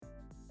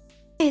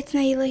Hey, it's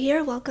Naila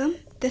here. Welcome.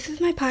 This is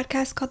my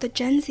podcast called the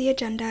Gen Z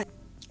Agenda.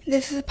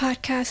 This is a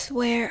podcast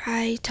where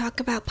I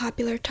talk about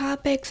popular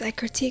topics, I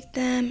critique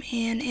them,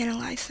 and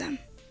analyze them.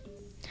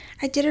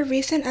 I did a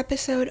recent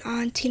episode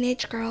on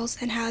teenage girls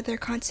and how they're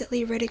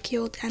constantly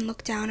ridiculed and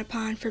looked down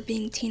upon for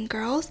being teen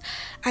girls.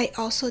 I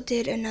also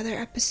did another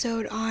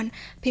episode on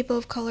people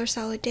of color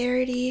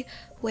solidarity,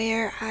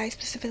 where I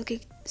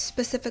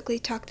specifically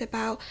talked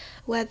about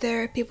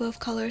whether people of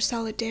color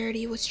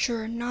solidarity was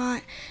true or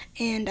not,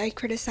 and I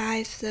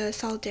criticized the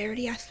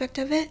solidarity aspect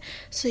of it,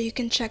 so you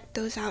can check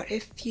those out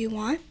if you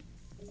want.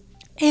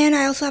 And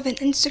I also have an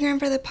Instagram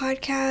for the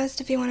podcast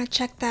if you want to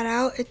check that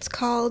out. It's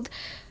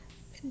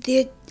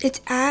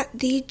at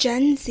the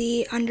Gen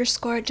Z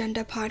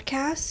 _agenda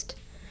podcast.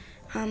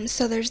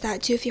 So there's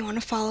that too if you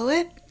want to follow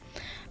it.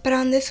 But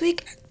on this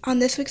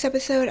week's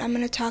episode, I'm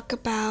going to talk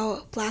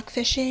about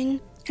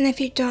blackfishing. And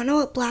if you don't know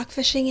what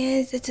blackfishing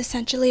is, it's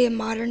essentially a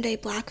modern day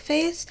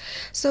blackface.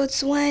 So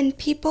it's when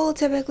people,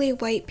 typically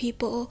white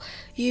people,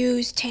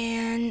 use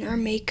tan or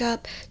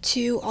makeup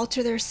to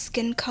alter their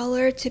skin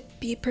color to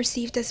be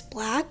perceived as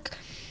black.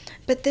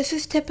 But this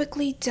is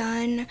typically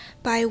done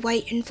by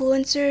white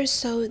influencers,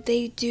 so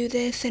they do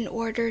this in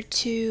order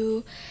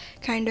to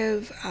kind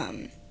of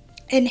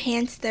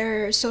enhance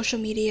their social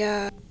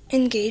media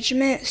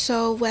engagement.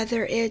 So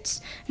whether it's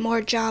more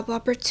job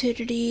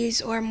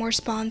opportunities or more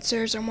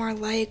sponsors or more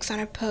likes on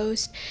a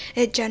post,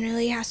 it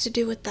generally has to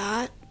do with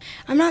that.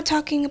 I'm not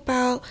talking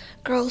about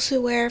girls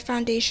who wear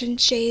foundation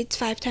shades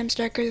 5 times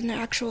darker than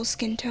their actual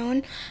skin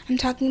tone. I'm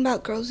talking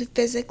about girls who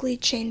physically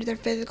change their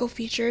physical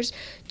features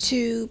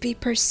to be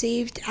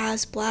perceived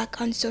as black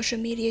on social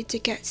media to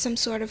get some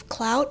sort of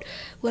clout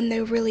when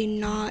they're really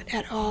not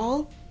at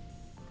all.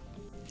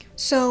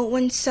 So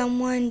when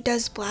someone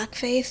does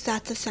blackface,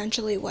 that's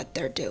essentially what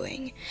they're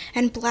doing.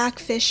 And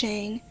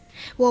blackfishing,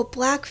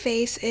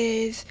 blackface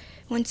is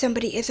when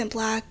somebody isn't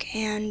black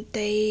and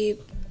they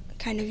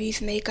kind of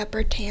use makeup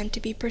or tan to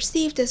be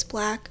perceived as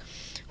black,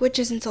 which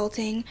is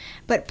insulting.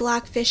 But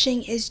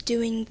blackfishing is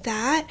doing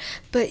that,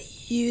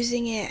 but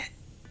using it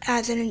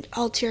as an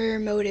ulterior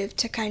motive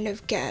to kind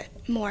of get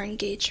more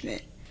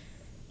engagement.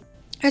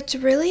 It's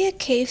really a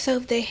case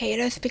of they hate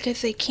us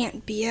because they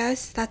can't be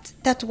us.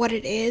 That's what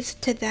it is.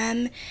 To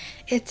them,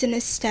 it's an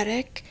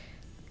aesthetic.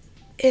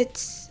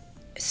 It's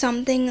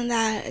something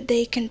that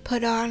they can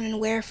put on and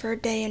wear for a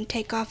day and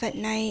take off at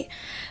night.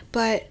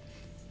 But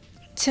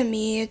to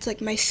me, it's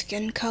like my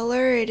skin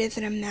color. It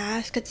isn't a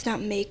mask. It's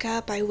not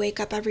makeup. I wake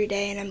up every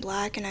day and I'm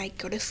black, and I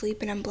go to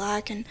sleep and I'm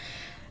black, and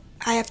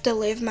I have to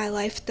live my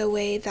life the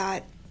way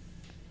that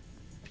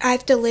I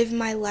have to live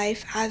my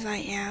life as I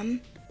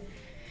am.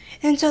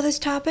 And so this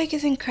topic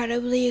is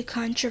incredibly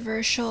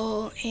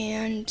controversial,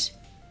 and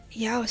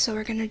so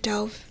we're going to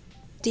delve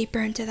deeper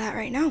into that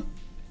right now.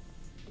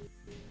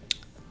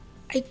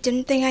 I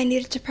didn't think I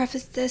needed to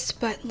preface this,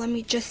 but let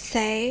me just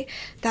say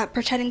that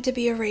pretending to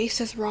be a race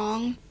is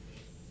wrong.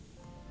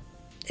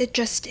 It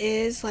just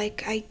is.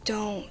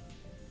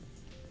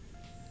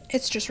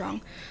 It's just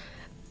wrong.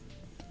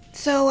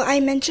 So I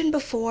mentioned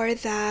before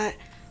that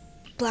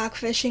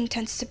blackfishing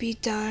tends to be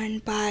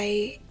done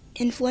by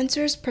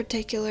influencers,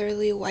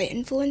 particularly white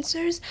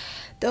influencers.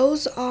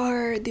 Those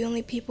are the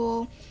only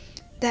people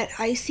that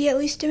I see at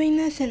least doing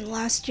this. And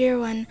last year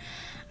when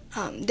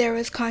there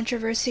was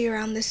controversy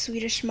around the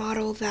Swedish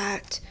model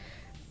that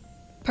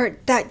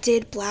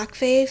did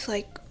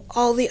blackface,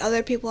 all the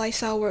other people I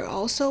saw were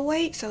also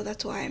white, so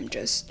that's why I'm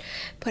just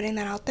putting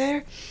that out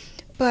there.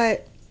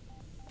 But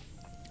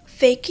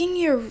faking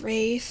your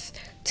race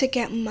to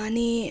get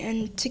money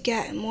and to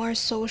get more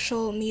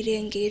social media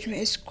engagement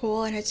is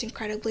cruel, and it's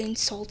incredibly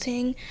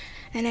insulting.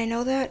 And I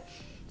know that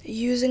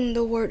using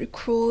the word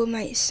cruel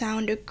might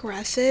sound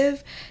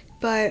aggressive,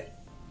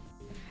 but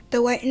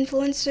the white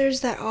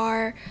influencers that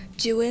are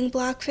doing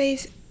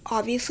blackface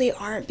obviously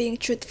aren't being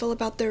truthful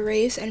about their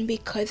race, and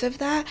because of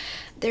that,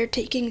 they're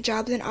taking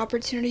jobs and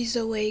opportunities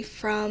away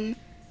from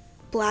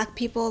black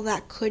people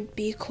that could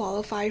be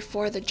qualified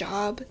for the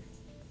job.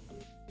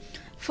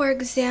 For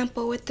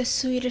example, with the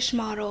Swedish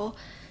model,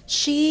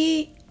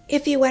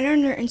 if you went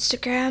on her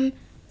Instagram,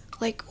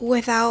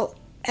 without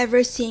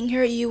ever seeing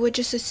her, you would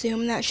just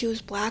assume that she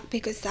was black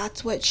because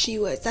that's what she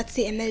was. That's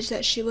the image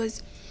that she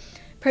was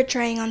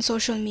portraying on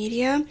social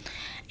media.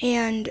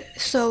 And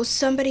so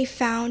somebody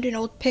found an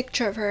old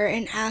picture of her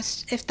and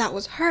asked if that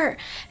was her,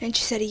 and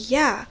she said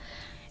yeah.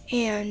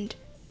 And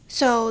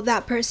so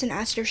that person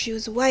asked her if she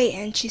was white,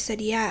 and she said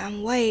yeah,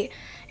 I'm white.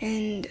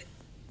 And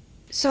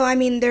so,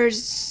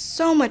 there's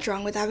so much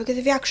wrong with that, because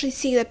if you actually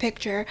see the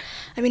picture,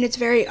 it's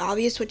very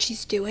obvious what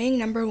she's doing,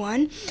 number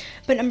one.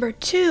 But number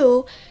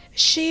two,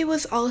 she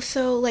was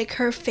also,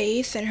 her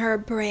face and her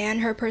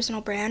brand, her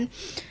personal brand,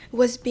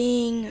 was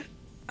being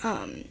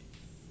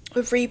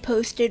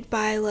reposted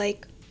by,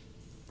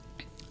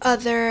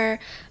 other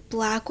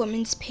black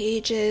women's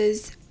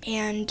pages,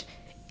 and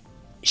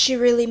she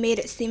really made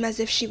it seem as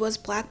if she was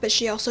black, but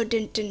she also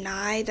didn't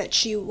deny that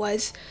she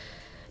was,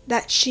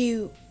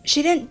 she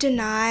didn't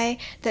deny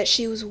that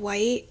she was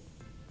white.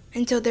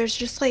 And so there's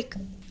just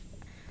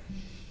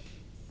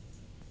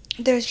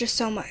there's just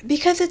so much,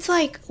 because it's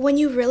like, when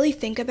you really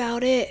think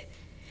about it,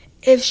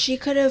 if she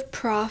could have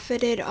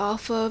profited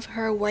off of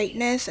her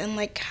whiteness and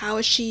like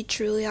how she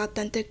truly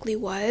authentically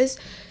was,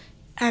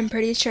 I'm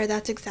pretty sure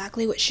that's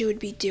exactly what she would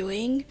be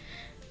doing.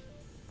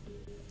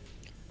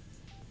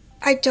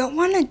 I don't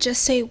want to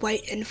just say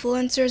white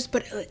influencers,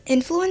 but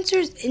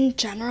influencers in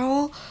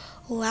general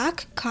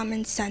lack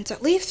common sense.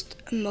 At least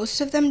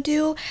most of them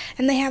do,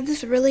 and they have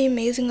this really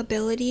amazing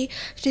ability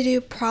to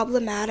do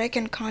problematic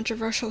and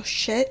controversial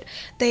shit.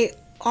 They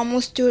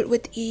almost do it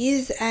with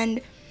ease,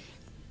 and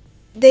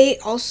they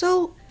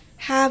also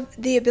have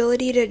the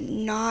ability to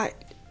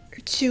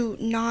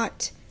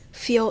not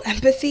feel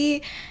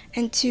empathy,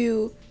 and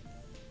to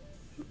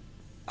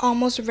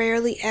almost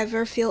rarely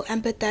ever feel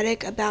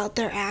empathetic about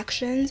their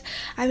actions.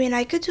 I mean,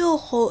 I could do a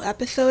whole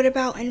episode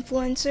about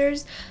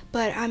influencers,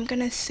 but I'm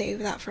gonna save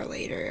that for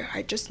later.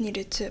 I just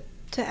needed to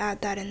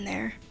add that in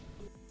there.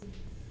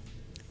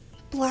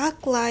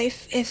 Black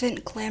life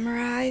isn't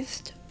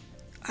glamorized.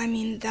 I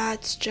mean,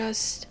 that's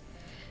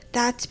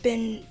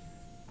been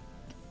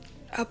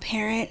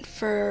apparent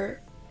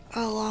for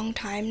a long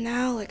time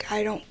now. Like,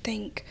 I don't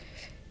think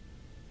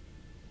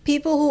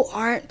people who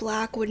aren't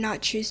black would not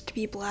choose to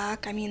be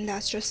black. I mean,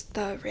 that's just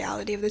the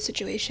reality of the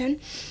situation.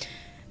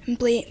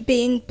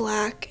 Being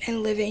black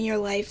and living your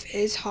life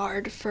is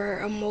hard for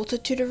a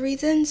multitude of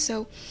reasons.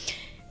 So,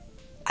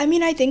 I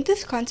mean, I think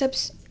this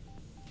concept,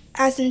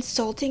 as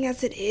insulting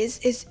as it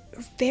is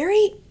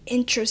very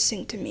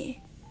interesting to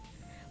me.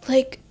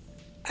 Like,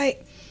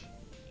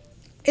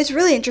 it's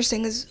really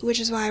interesting, which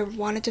is why I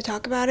wanted to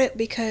talk about it,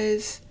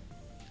 because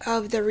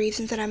of the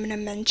reasons that I'm going to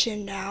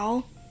mention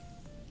now.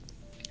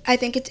 I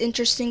think it's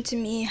interesting to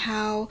me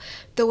how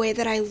the way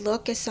that I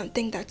look is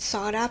something that's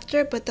sought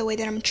after, but the way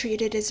that I'm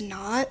treated is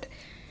not.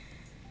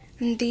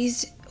 And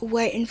these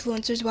white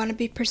influencers want to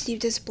be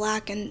perceived as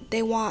black, and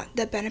they want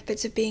the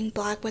benefits of being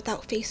black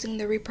without facing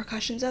the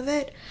repercussions of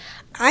it.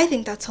 I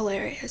think that's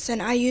hilarious,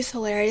 and I use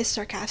hilarious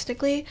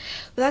sarcastically,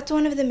 but that's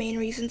one of the main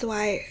reasons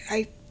why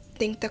I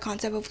think the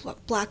concept of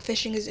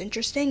blackfishing is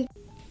interesting.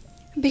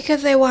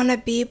 Because they want to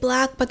be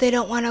black, but they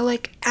don't want to,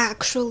 like,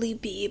 actually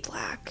be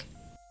black.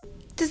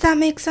 Does that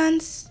make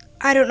sense?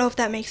 I don't know if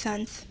that makes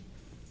sense.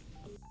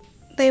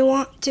 They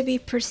want to be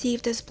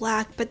perceived as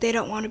black, but they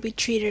don't want to be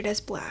treated as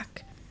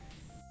black.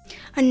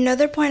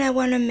 Another point I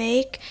want to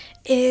make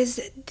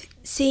is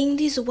seeing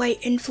these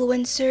white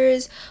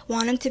influencers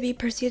wanting to be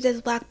perceived as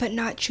black but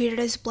not treated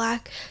as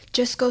black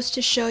just goes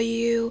to show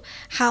you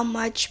how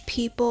much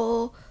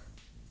people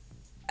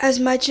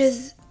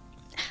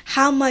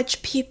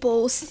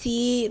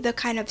see the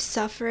kind of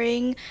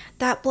suffering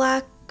that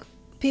black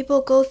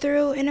people go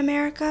through in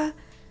America,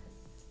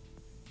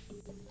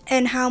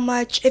 and how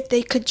much, if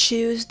they could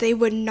choose, they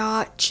would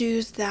not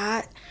choose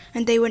that,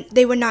 and they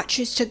would not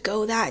choose to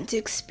go that and to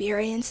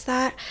experience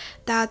that.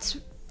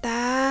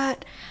 I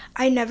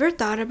never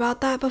thought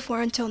about that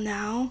before until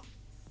now,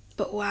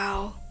 but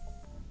wow.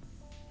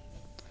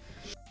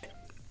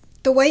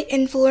 The white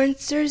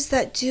influencers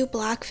that do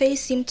blackface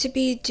seem to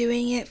be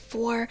doing it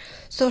for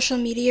social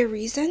media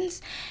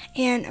reasons.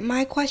 And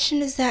my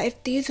question is that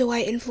if these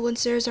white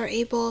influencers are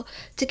able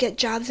to get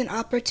jobs and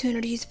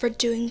opportunities for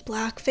doing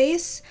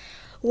blackface,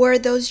 were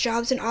those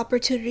jobs and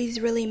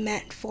opportunities really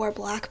meant for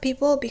black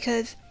people?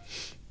 Because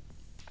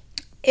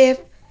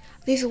if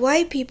these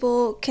white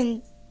people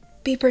can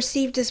be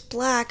perceived as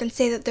black and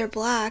say that they're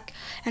black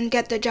and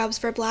get the jobs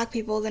for black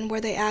people, then were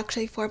they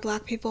actually for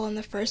black people in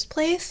the first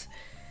place?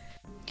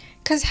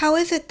 Because how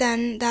is it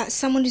then that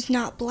someone who's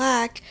not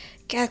black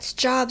gets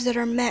jobs that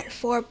are meant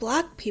for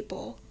black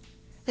people?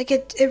 Like,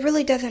 it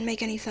really doesn't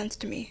make any sense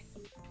to me.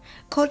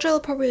 Cultural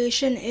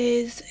appropriation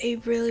is a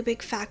really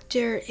big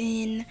factor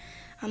in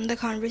the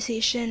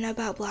conversation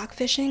about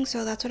blackfishing,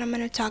 so that's what I'm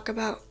going to talk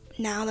about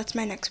now. That's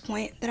my next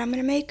point that I'm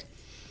going to make.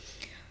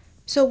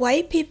 So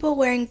white people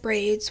wearing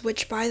braids,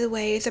 which by the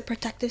way is a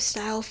protective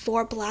style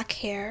for black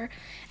hair,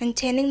 and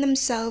tanning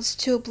themselves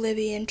to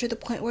oblivion to the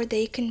point where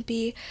they can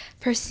be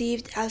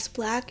perceived as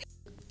black,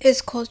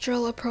 is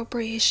cultural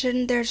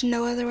appropriation. There's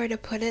no other way to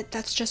put it.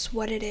 That's just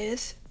what it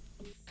is.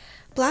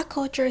 Black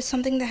culture is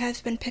something that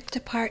has been picked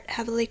apart,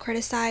 heavily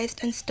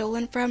criticized, and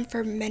stolen from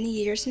for many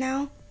years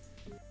now.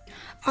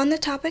 On the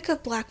topic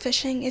of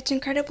blackfishing, it's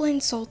incredibly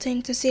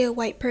insulting to see a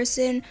white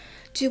person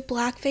do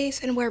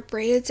blackface and wear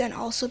braids and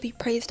also be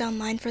praised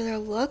online for their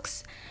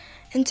looks,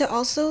 and to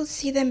also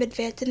see them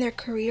advance in their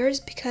careers,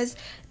 because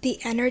the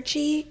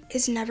energy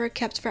is never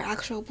kept for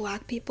actual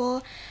black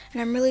people. And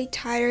I'm really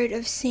tired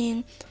of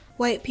seeing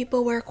white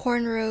people wear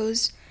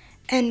cornrows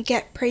and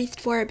get praised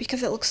for it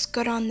because it looks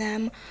good on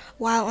them,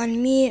 while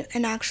on me,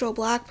 an actual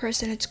black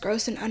person, it's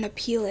gross and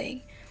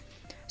unappealing.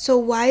 So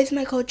why is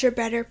my culture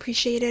better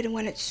appreciated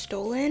when it's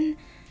stolen?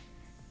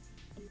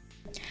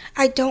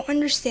 I don't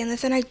understand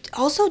this, and I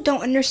also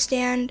don't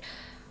understand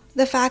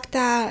the fact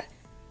that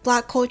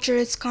black culture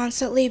is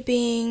constantly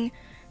being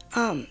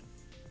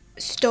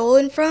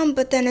stolen from,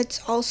 but then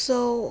it's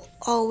also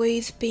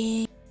always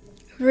being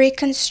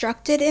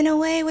reconstructed in a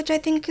way, which I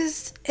think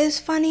is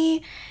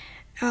funny.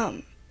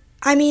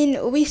 I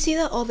mean, we see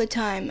that all the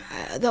time.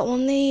 The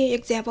only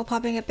example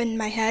popping up in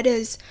my head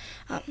is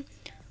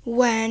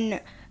when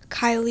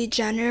Kylie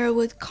Jenner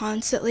would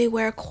constantly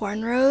wear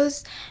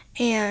cornrows,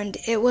 and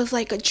it was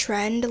like a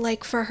trend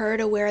like for her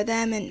to wear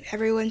them, and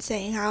everyone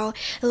saying how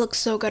it looks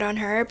so good on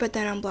her, but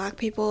then on black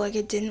people like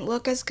it didn't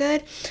look as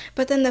good.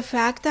 But then the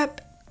fact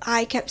that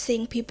I kept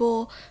seeing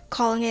people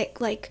calling it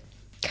like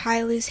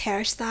Kylie's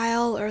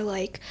hairstyle or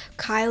like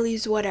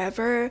Kylie's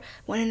whatever,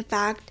 when in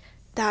fact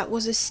that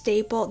was a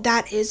staple,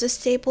 that is a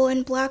staple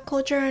in black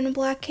culture and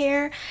black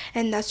hair,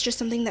 and that's just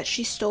something that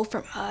she stole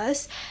from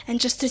us. And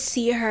just to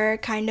see her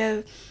kind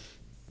of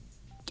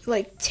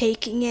like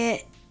taking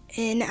it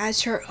in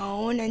as her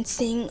own and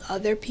seeing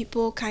other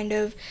people kind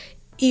of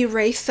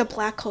erase the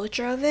black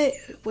culture of it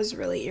was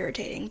really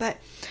irritating. But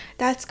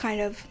that's kind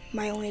of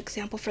my only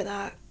example for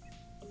that.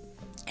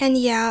 And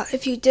yeah,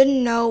 if you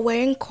didn't know,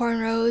 wearing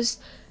cornrows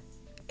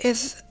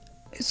is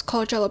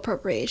cultural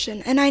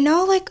appropriation. And I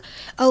know like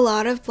a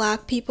lot of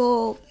black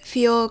people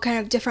feel kind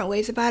of different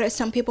ways about it.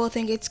 Some people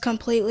think it's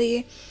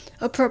completely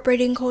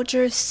appropriating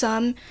culture.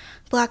 Some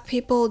black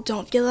people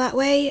don't feel that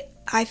way.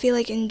 I feel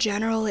like in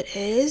general it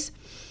is.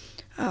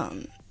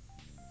 And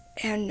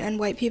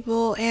white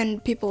people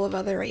and people of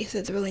other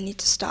races really need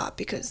to stop,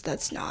 because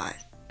that's not.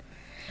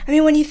 I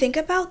mean, when you think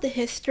about the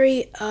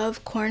history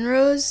of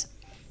cornrows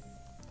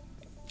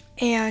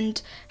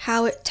and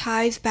how it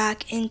ties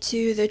back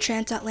into the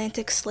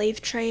transatlantic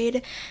slave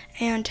trade,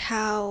 and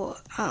how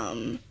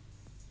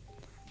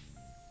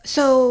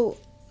so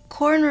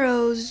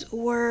cornrows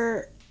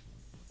were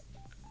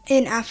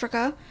in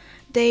Africa.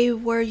 They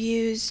were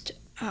used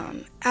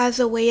as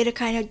a way to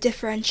kind of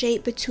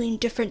differentiate between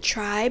different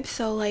tribes.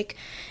 So like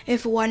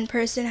if one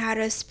person had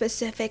a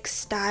specific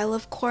style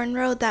of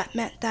cornrow, that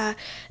meant that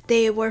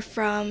they were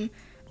from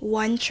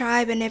one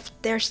tribe, and if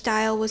their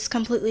style was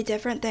completely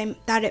different, then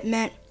it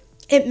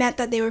meant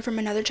that they were from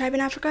another tribe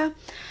in Africa.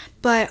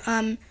 But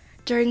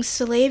during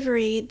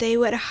slavery, they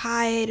would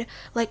hide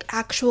like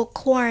actual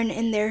corn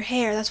in their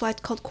hair. That's why it's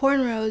called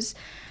cornrows.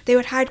 They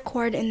would hide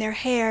corn in their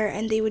hair,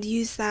 and they would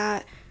use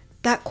that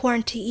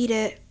corn to eat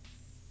it,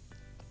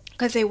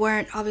 because they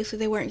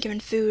weren't given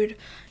food,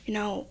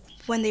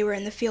 when they were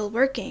in the field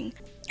working.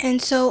 And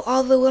so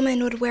all the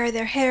women would wear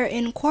their hair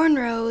in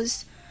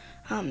cornrows,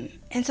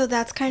 and so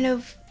that's kind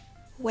of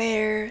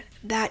where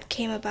that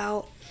came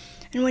about.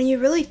 And when you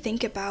really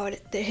think about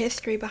it, the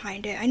history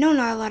behind it, I know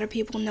not a lot of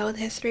people know the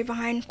history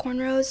behind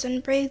cornrows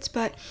and braids,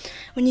 but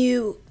when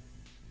you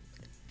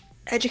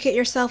educate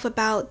yourself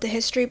about the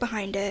history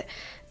behind it,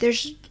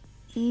 there's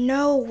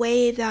no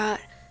way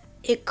that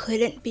it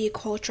couldn't be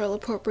cultural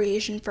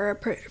appropriation for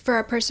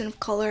a person of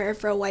color or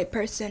for a white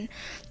person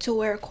to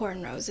wear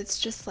cornrows. It's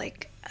just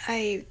like,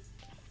 it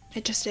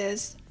just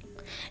is.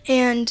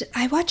 And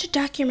I watched a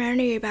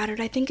documentary about it.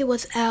 I think it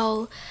was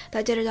Elle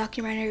that did a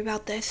documentary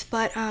about this.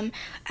 But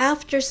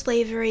after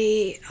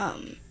slavery,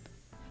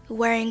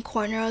 wearing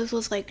cornrows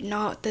was like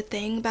not the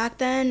thing back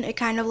then. It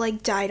kind of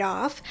like died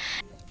off.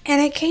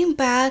 And it came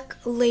back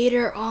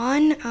later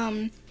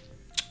on.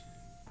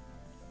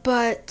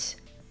 But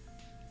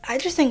I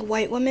just think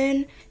white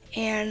women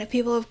and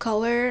people of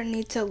color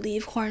need to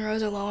leave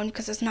cornrows alone,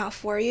 because it's not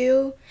for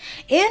you.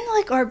 And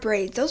like our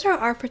braids, those are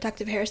our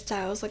protective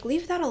hairstyles. Like,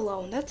 leave that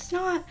alone. That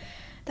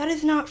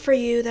is not for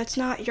you. That's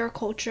not your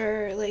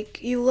culture.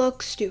 Like, you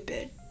look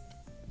stupid.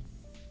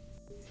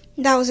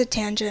 That was a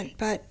tangent,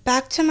 but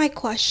back to my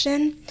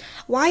question.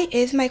 Why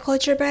is my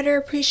culture better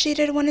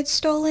appreciated when it's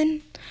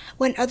stolen?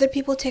 When other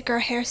people take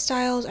our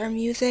hairstyles, our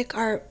music,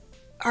 our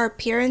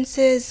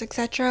appearances,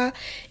 etc.,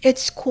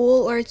 it's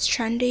cool or it's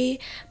trendy,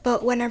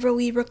 but whenever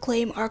we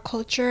reclaim our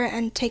culture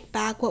and take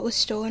back what was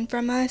stolen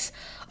from us,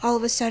 all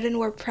of a sudden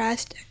we're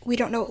pressed, we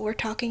don't know what we're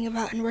talking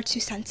about, and we're too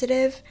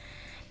sensitive.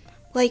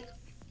 Like,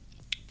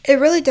 it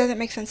really doesn't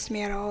make sense to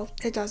me at all.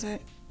 It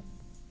doesn't.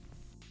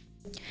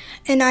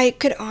 And I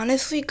could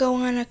honestly go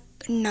on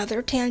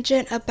another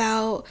tangent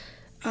about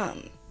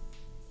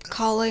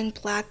calling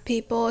black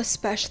people,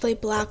 especially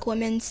black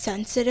women,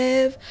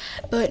 sensitive,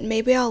 but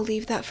maybe I'll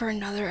leave that for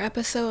another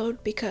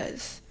episode,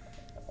 because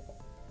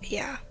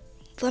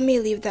let me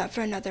leave that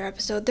for another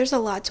episode. There's a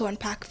lot to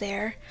unpack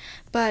there.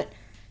 But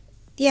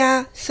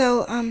yeah,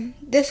 so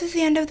this is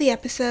the end of the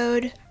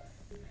episode.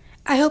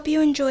 I hope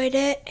you enjoyed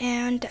it,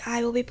 and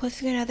I will be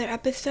posting another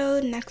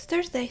episode next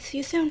Thursday. See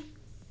you soon.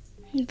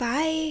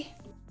 Bye.